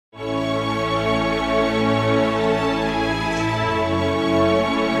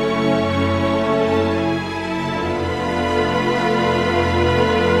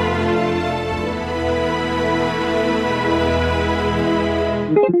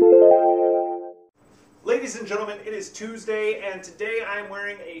Ladies and gentlemen, it is Tuesday, and today I'm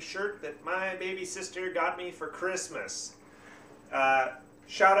wearing a shirt that my baby sister got me for Christmas.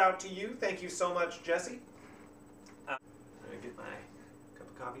 Shout out to you. Thank you so much, Jessy. I'm going to get my cup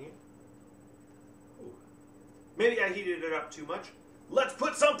of coffee in. Ooh. Maybe I heated it up too much. Let's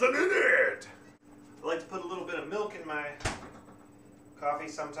put something in it! I like to put a little bit of milk in my coffee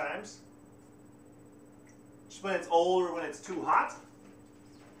sometimes. Just when it's old or when it's too hot.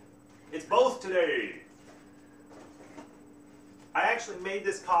 It's both today. I actually made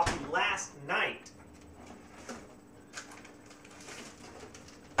this coffee last night.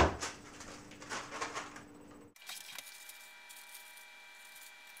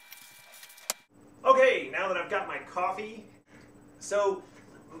 Okay, now that I've got my coffee. So,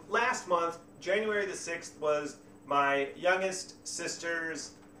 last month, January the 6th, was my youngest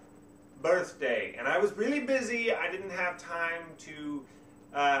sister's birthday. And I was really busy. I didn't have time to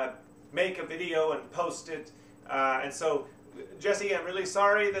make a video and post it. And so, Jessy, I'm really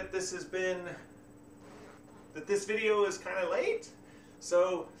sorry that this video is kind of late.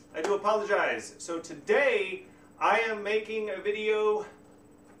 So, I do apologize. So today, I am making a video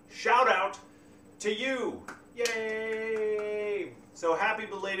shout out to you. Yay! So happy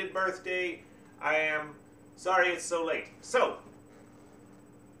belated birthday. I am sorry it's so late. So,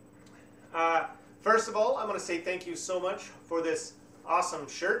 first of all, I'm going to say thank you so much for this awesome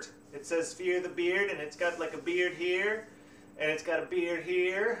shirt. It says Fear the Beard, and it's got like a beard here, and it's got a beard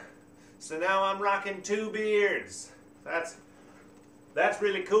here. So now I'm rocking two beards. That's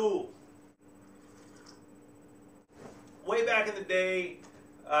really cool. Way back in the day,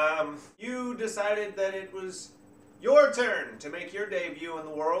 you decided that it was your turn to make your debut in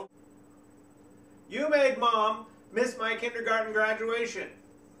the world. You made Mom miss my kindergarten graduation.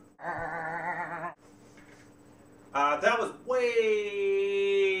 That was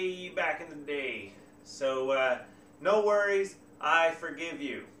way back in the day. So, no worries, I forgive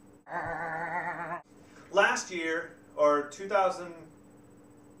you. Last year, or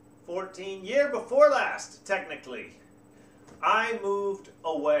 2014, year before last, technically, I moved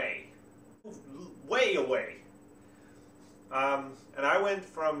away. Way away. And I went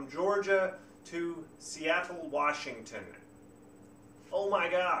from Georgia to Seattle, Washington. Oh my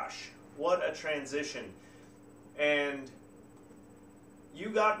gosh, what a transition. And you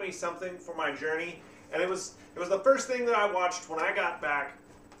got me something for my journey, and it was the first thing that I watched when I got back.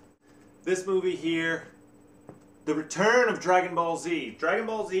 This movie here, The Return of Dragon Ball Z. Dragon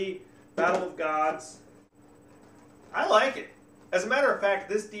Ball Z, Battle of Gods. I like it. As a matter of fact,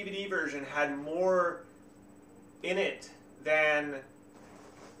 this DVD version had more in it than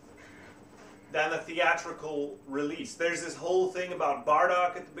the theatrical release. There's this whole thing about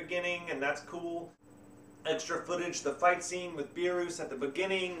Bardock at the beginning, and that's cool. Extra footage, the fight scene with Beerus at the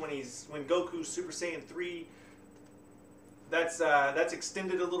beginning when Goku's Super Saiyan 3. That's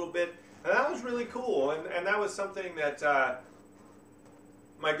extended a little bit, and that was really cool. And that was something that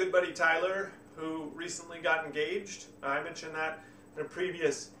my good buddy Tyler, who recently got engaged, I mentioned that in a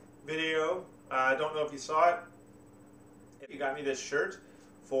previous video. I don't know if you saw it. He got me this shirt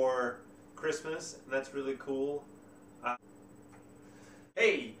for Christmas, and that's really cool.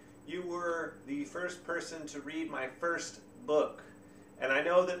 Hey, you were the first person to read my first book. And I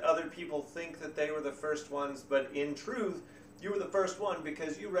know that other people think that they were the first ones, but in truth, you were the first one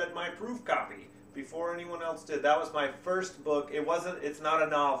because you read my proof copy before anyone else did. That was my first book. It's not a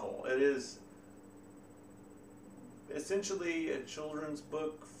novel. It is essentially a children's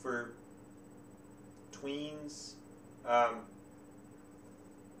book for tweens.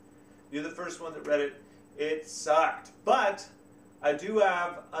 You're the first one that read it. It sucked. But I do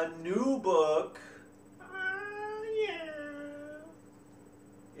have a new book. Yeah.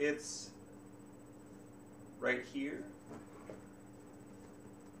 It's right here,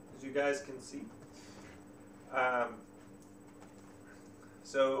 as you guys can see.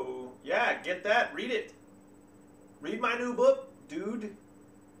 So, yeah, get that. Read it. Read my new book, dude.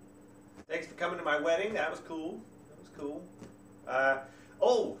 Thanks for coming to my wedding. That was cool. That was cool.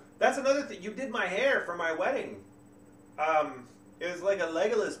 Oh, that's another thing. You did my hair for my wedding. It was like a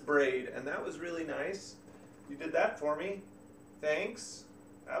Legolas braid, and that was really nice. You did that for me. Thanks.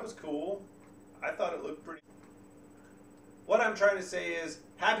 That was cool. I thought it looked pretty. What I'm trying to say is,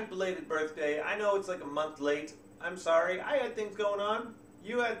 happy belated birthday. I know it's like a month late. I'm sorry. I had things going on.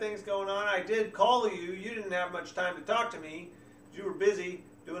 You had things going on. I did call you. You didn't have much time to talk to me. You were busy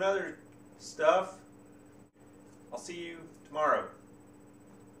doing other stuff. I'll see you tomorrow.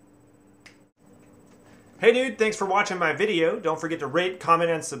 Hey dude, thanks for watching my video. Don't forget to rate,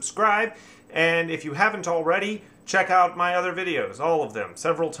 comment, and subscribe. And if you haven't already, check out my other videos, all of them,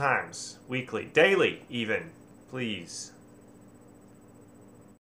 several times, weekly, daily even, please.